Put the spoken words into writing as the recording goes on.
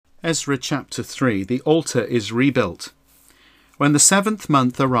Ezra chapter 3. The altar is rebuilt. When the 7th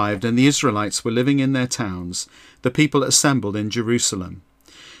month arrived and the Israelites were living in their towns, the people assembled in Jerusalem.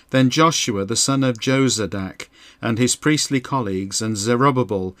 Then Joshua the son of Jozadak and his priestly colleagues, and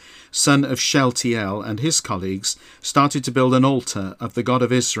Zerubbabel son of Shealtiel and his colleagues, started to build an altar of the God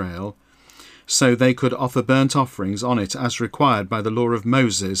of Israel, so they could offer burnt offerings on it as required by the law of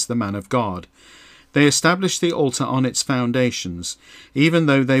Moses the man of God. They established the altar on its foundations, even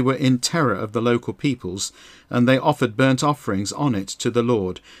though they were in terror of the local peoples, and they offered burnt offerings on it to the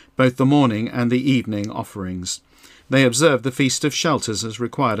Lord, both the morning and the evening offerings. They observed the Feast of Shelters as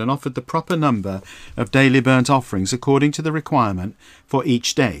required and offered the proper number of daily burnt offerings according to the requirement for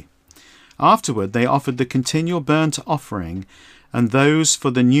each day. Afterward they offered the continual burnt offering, and those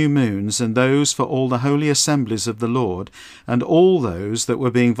for the new moons, and those for all the holy assemblies of the Lord, and all those that were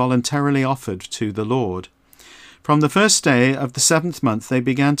being voluntarily offered to the Lord. From the first day of the 7th month they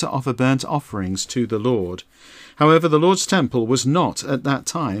began to offer burnt offerings to the Lord. However, the Lord's temple was not at that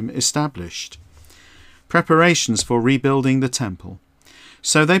time established. Preparations for rebuilding the temple.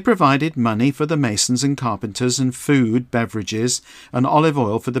 So they provided money for the masons and carpenters, and food, beverages, and olive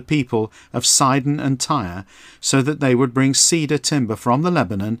oil for the people of Sidon and Tyre, so that they would bring cedar timber from the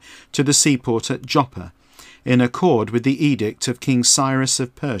Lebanon to the seaport at Joppa, in accord with the edict of King Cyrus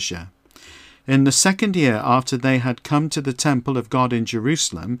of Persia. In the 2nd year after they had come to the temple of God in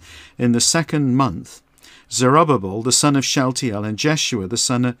Jerusalem, in the 2nd month, Zerubbabel the son of Shealtiel and Jeshua the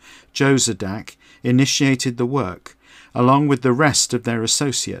son of Jozadak initiated the work, along with the rest of their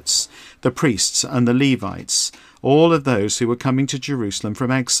associates, the priests and the Levites, all of those who were coming to Jerusalem from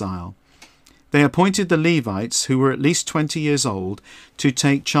exile. They appointed the Levites, who were at least 20 years old, to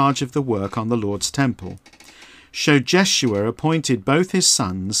take charge of the work on the Lord's temple. So Jeshua appointed both his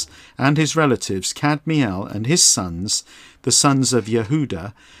sons and his relatives, Kadmiel and his sons, the sons of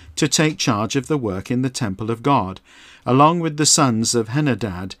Yehuda, to take charge of the work in the temple of God, along with the sons of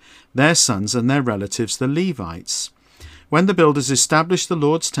Henadad, their sons and their relatives, the Levites. When the builders established the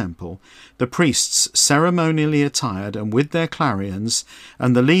Lord's temple, the priests, ceremonially attired and with their clarions,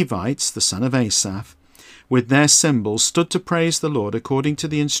 and the Levites, the son of Asaph, with their cymbals, stood to praise the Lord according to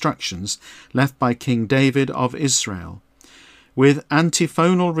the instructions left by King David of Israel. With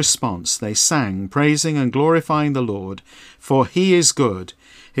antiphonal response they sang, praising and glorifying the Lord, for he is good,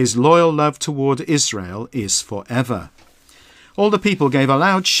 his loyal love toward Israel is forever. All the people gave a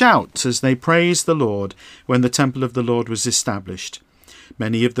loud shout as they praised the Lord when the temple of the Lord was established.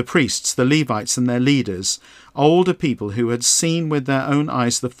 Many of the priests, the Levites and their leaders, older people who had seen with their own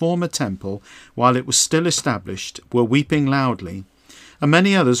eyes the former temple while it was still established, were weeping loudly, and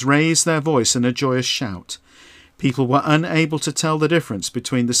many others raised their voice in a joyous shout. People were unable to tell the difference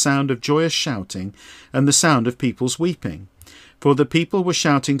between the sound of joyous shouting and the sound of people's weeping, for the people were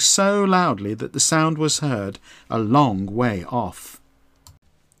shouting so loudly that the sound was heard a long way off.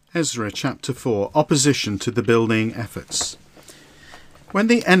 Ezra chapter 4. Opposition to the building efforts. When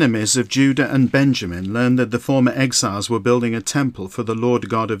the enemies of Judah and Benjamin learned that the former exiles were building a temple for the Lord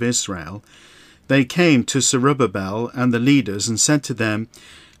God of Israel, they came to Zerubbabel and the leaders and said to them,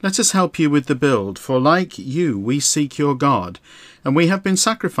 "Let us help you with the build, for like you we seek your God, and we have been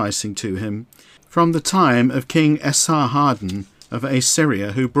sacrificing to him from the time of King Esarhaddon of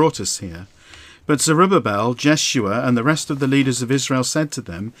Assyria, who brought us here." But Zerubbabel, Jeshua, and the rest of the leaders of Israel said to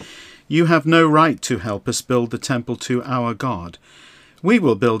them, "You have no right to help us build the temple to our God. We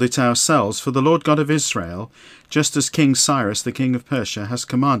will build it ourselves for the Lord God of Israel, just as King Cyrus the king of Persia has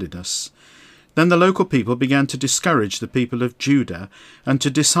commanded us." Then the local people began to discourage the people of Judah and to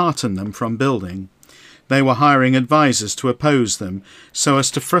dishearten them from building. They were hiring advisers to oppose them, so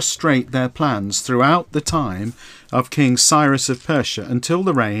as to frustrate their plans throughout the time of King Cyrus of Persia until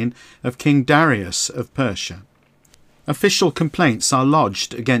the reign of King Darius of Persia. Official complaints are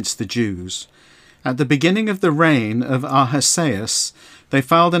lodged against the Jews. At the beginning of the reign of Ahasuerus, they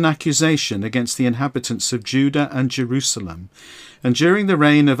filed an accusation against the inhabitants of Judah and Jerusalem. And during the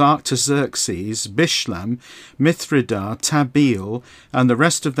reign of Artaxerxes, Bishlam, Mithridah, Tabeel, and the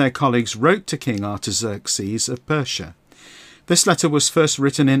rest of their colleagues wrote to King Artaxerxes of Persia. This letter was first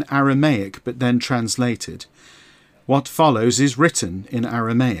written in Aramaic, but then translated. What follows is written in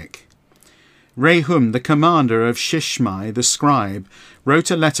Aramaic. Rehum, the commander of Shishmai the scribe,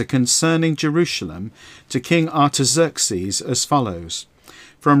 wrote a letter concerning Jerusalem to King Artaxerxes as follows.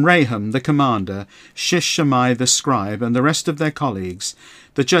 From Rehum, the commander, Shishmai the scribe, and the rest of their colleagues,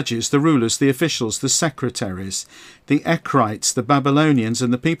 the judges, the rulers, the officials, the secretaries, the Ekrites, the Babylonians,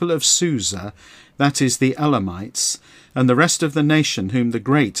 and the people of Susa, that is, the Elamites, and the rest of the nation whom the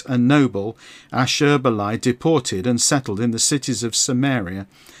great and noble Ashurbanipal deported and settled in the cities of Samaria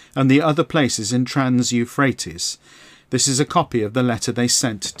and the other places in Trans-Euphrates. This is a copy of the letter they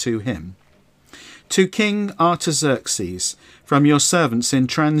sent to him. To King Artaxerxes, from your servants in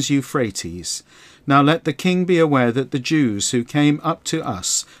Trans-Euphrates. Now let the king be aware that the Jews who came up to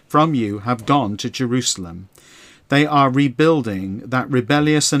us from you have gone to Jerusalem. They are rebuilding that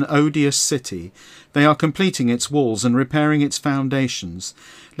rebellious and odious city. They are completing its walls and repairing its foundations.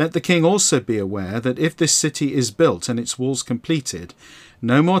 Let the king also be aware that if this city is built and its walls completed,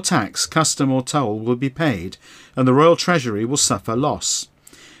 no more tax, custom or toll will be paid, and the royal treasury will suffer loss.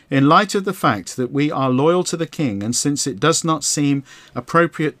 In light of the fact that we are loyal to the king, and since it does not seem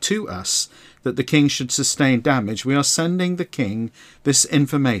appropriate to us that the king should sustain damage, we are sending the king this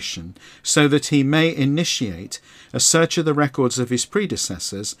information so that he may initiate a search of the records of his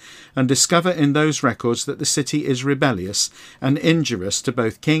predecessors and discover in those records that the city is rebellious and injurious to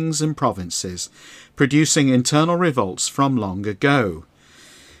both kings and provinces, producing internal revolts from long ago.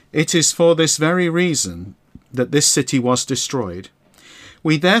 It is for this very reason that this city was destroyed.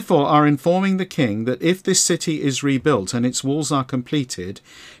 We therefore are informing the king that if this city is rebuilt and its walls are completed,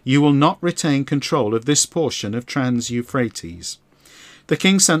 you will not retain control of this portion of Trans-Euphrates. The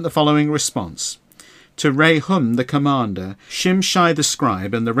king sent the following response. To Rehum the commander, Shimshai the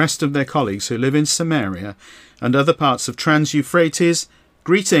scribe, and the rest of their colleagues who live in Samaria and other parts of Trans-Euphrates,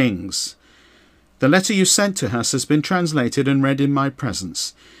 greetings! The letter you sent to us has been translated and read in my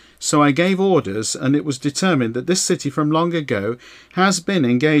presence. So I gave orders, and it was determined that this city from long ago has been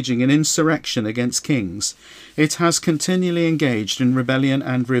engaging in insurrection against kings. It has continually engaged in rebellion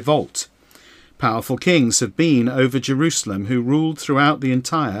and revolt. Powerful kings have been over Jerusalem who ruled throughout the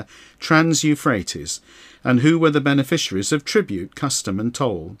entire Trans-Euphrates, and who were the beneficiaries of tribute, custom and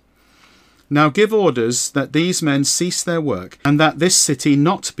toll. Now give orders that these men cease their work, and that this city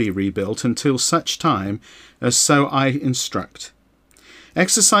not be rebuilt until such time as so I instruct.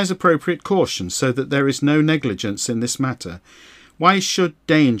 Exercise appropriate caution so that there is no negligence in this matter. Why should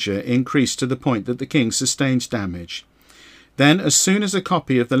danger increase to the point that the king sustains damage? Then, as soon as a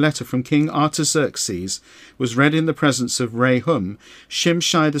copy of the letter from King Artaxerxes was read in the presence of Rehum,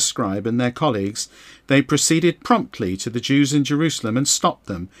 Shimshai the scribe, and their colleagues, they proceeded promptly to the Jews in Jerusalem and stopped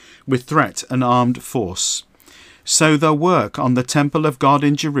them with threat and armed force. So the work on the temple of God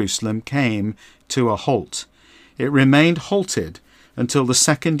in Jerusalem came to a halt. It remained halted until the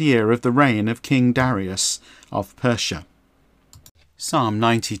 2nd year of the reign of King Darius of Persia. Psalm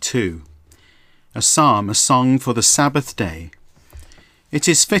 92. A psalm, a song for the Sabbath day. It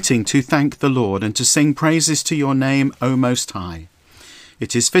is fitting to thank the Lord and to sing praises to your name, O Most High.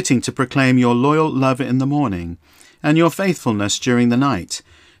 It is fitting to proclaim your loyal love in the morning, and your faithfulness during the night,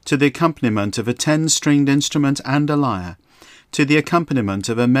 to the accompaniment of a 10-stringed instrument and a lyre, to the accompaniment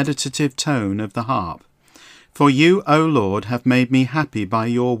of a meditative tone of the harp. For you, O Lord, have made me happy by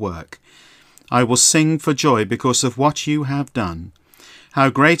your work. I will sing for joy because of what you have done. How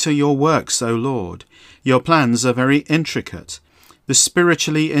great are your works, O Lord! Your plans are very intricate. The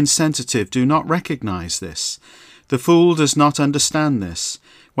spiritually insensitive do not recognize this. The fool does not understand this.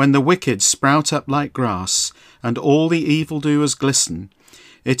 When the wicked sprout up like grass, and all the evildoers glisten,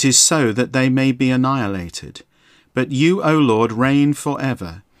 it is so that they may be annihilated. But you, O Lord, reign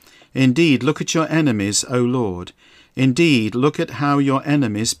forever. Indeed, look at your enemies, O Lord. Indeed, look at how your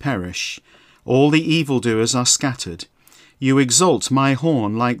enemies perish. All the evildoers are scattered. You exalt my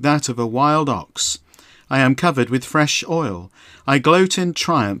horn like that of a wild ox. I am covered with fresh oil. I gloat in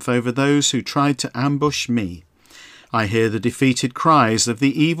triumph over those who tried to ambush me. I hear the defeated cries of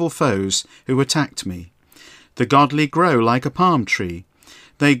the evil foes who attacked me. The godly grow like a palm tree.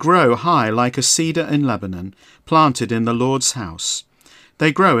 They grow high like a cedar in Lebanon, planted in the Lord's house.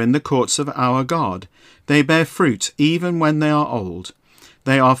 They grow in the courts of our God. They bear fruit even when they are old.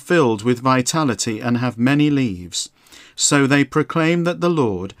 They are filled with vitality and have many leaves. So they proclaim that the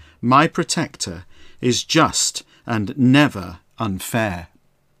Lord, my protector, is just and never unfair.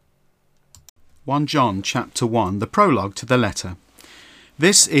 1 John chapter 1, the prologue to the letter.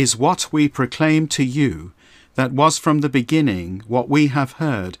 This is what we proclaim to you, that was from the beginning, what we have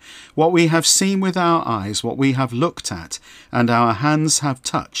heard, what we have seen with our eyes, what we have looked at, and our hands have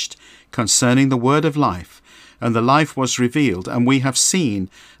touched, concerning the word of life. And the life was revealed, and we have seen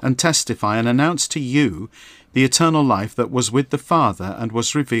and testify and announce to you the eternal life that was with the Father and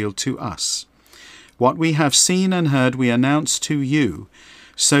was revealed to us. What we have seen and heard we announce to you,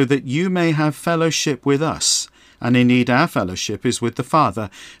 so that you may have fellowship with us. And indeed our fellowship is with the Father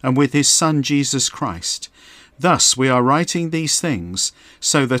and with his Son Jesus Christ. Thus we are writing these things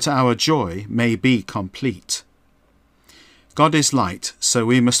so that our joy may be complete. God is light, so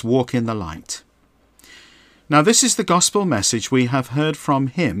we must walk in the light. Now this is the gospel message we have heard from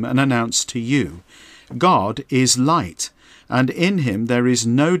him and announced to you. God is light, and in him there is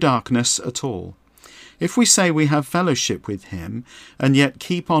no darkness at all. If we say we have fellowship with him, and yet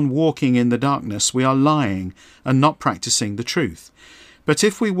keep on walking in the darkness, we are lying and not practicing the truth. But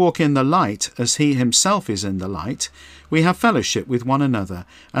if we walk in the light, as he himself is in the light, we have fellowship with one another,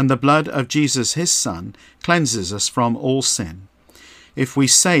 and the blood of Jesus his Son cleanses us from all sin. If we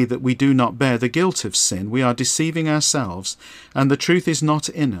say that we do not bear the guilt of sin, we are deceiving ourselves, and the truth is not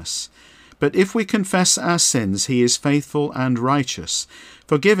in us. But if we confess our sins, he is faithful and righteous,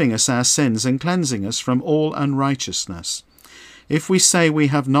 forgiving us our sins and cleansing us from all unrighteousness. If we say we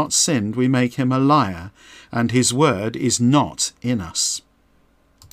have not sinned, we make him a liar, and his word is not in us.